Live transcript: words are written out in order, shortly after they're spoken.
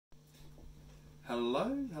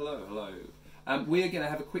Hello, hello, hello. We are going to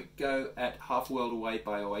have a quick go at Half a World Away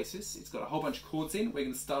by Oasis. It's got a whole bunch of chords in. We're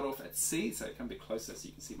going to start off at C, so come a bit closer so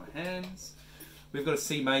you can see my hands. We've got a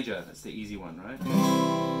C major, that's the easy one, right?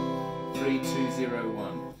 3, 2, 0,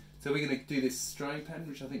 1. So we're going to do this strumming pattern,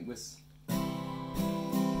 which I think was... So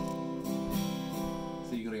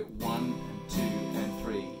you've got to get 1 and 2 and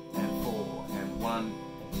 3 and 4 and 1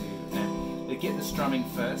 and 2 and... But get the strumming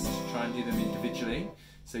first, try and do them individually.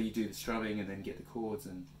 So you do the strumming and then get the chords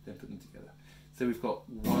and then put them together. So we've got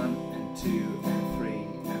 1 and 2 and 3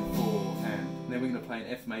 and 4 and then we're going to play an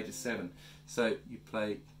F major 7. So you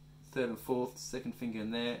play 3rd and 4th, 2nd finger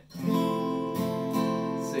in there, C.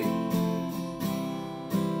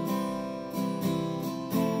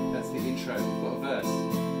 That's the intro. We've got a verse.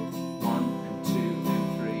 1 and 2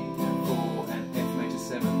 and 3 and 4 and F major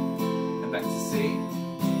 7. And back to C.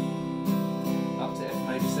 Up to F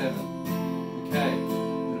major 7. Okay.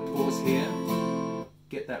 Pause here,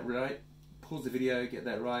 get that right, pause the video, get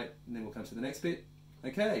that right, and then we'll come to the next bit.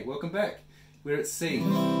 Okay, welcome back. We're at C.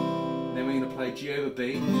 Then we're going to play G over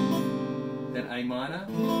B, then A minor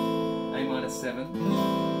 7.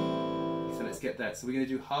 So let's get that. So we're going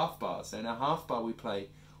to do half bars. So in a half bar we play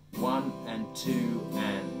 1 and 2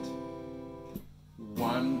 and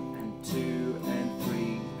 1 and 2 and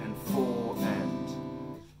 3 and 4 and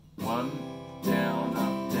 1 down,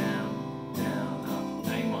 up, down, down, up,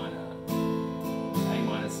 A minor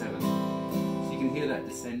 7. So you can hear that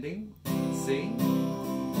descending. C,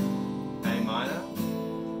 A minor.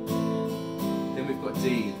 Then we've got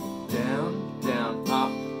D, down, down,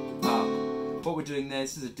 up, up. What we're doing there,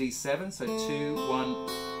 this is a D7, so 2, 1,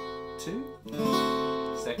 2.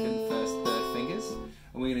 Second, first, third fingers.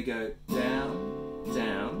 And we're going to go down,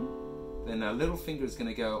 down. Then our little finger is going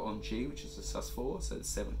to go on G, which is a sus4, so the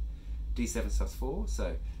 7. D7 sus4,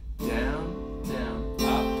 so down, down,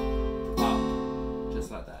 up, up, just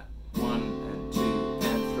like that. 1 and 2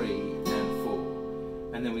 and 3 and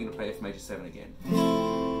 4. And then we're going to play F major 7 again.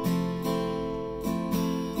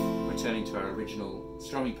 Returning to our original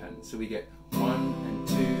strumming pattern. So we get 1 and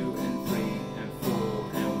 2 and 3 and 4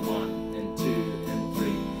 and 1 and 2 and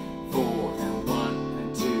 3, 4 and 1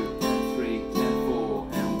 and 2 and 3 and 4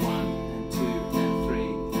 and 1 and 2 and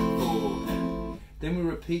 3 and 4 and... Then we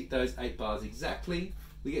repeat those 8 bars exactly.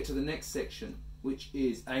 We get to the next section, which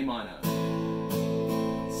is A minor.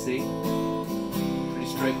 C. Pretty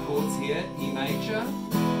straight chords here. E major.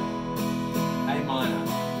 A minor.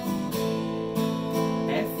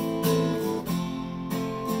 F.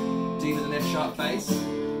 D with an F sharp bass.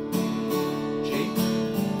 G.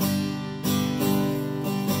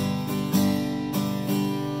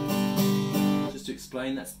 Just to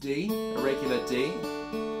explain, that's D, a regular D.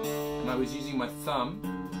 And I was using my thumb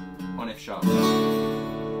on F sharp.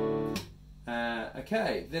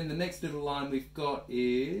 Okay, then the next little line we've got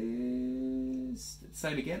is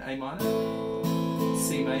same again, A minor,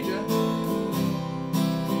 C major,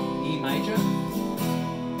 E major,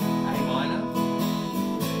 A minor.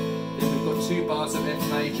 Then we've got 2 bars of F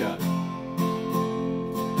major.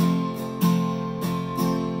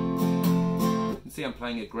 You can see I'm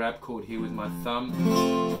playing a grab chord here with my thumb.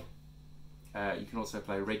 You can also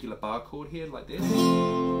play a regular bar chord here like this.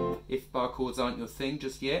 If bar chords aren't your thing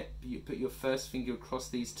just yet, you put your first finger across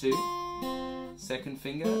these 2. Second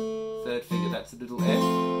finger, third finger, that's a little F.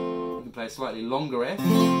 You can play a slightly longer F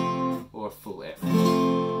or a full F.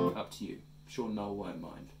 Up to you. I'm sure Noel won't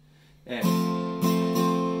mind. F. F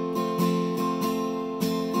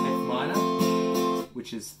minor,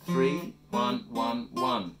 which is 3, 1, 1,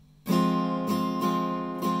 1.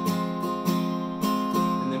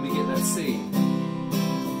 C,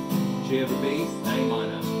 G over B, A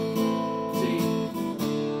minor, D,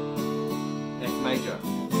 F major,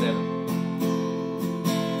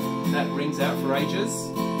 7. That rings out for ages,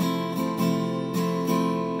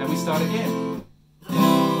 and we start again.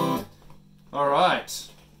 Alright,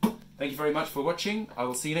 thank you very much for watching. I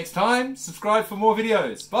will see you next time. Subscribe for more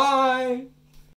videos. Bye!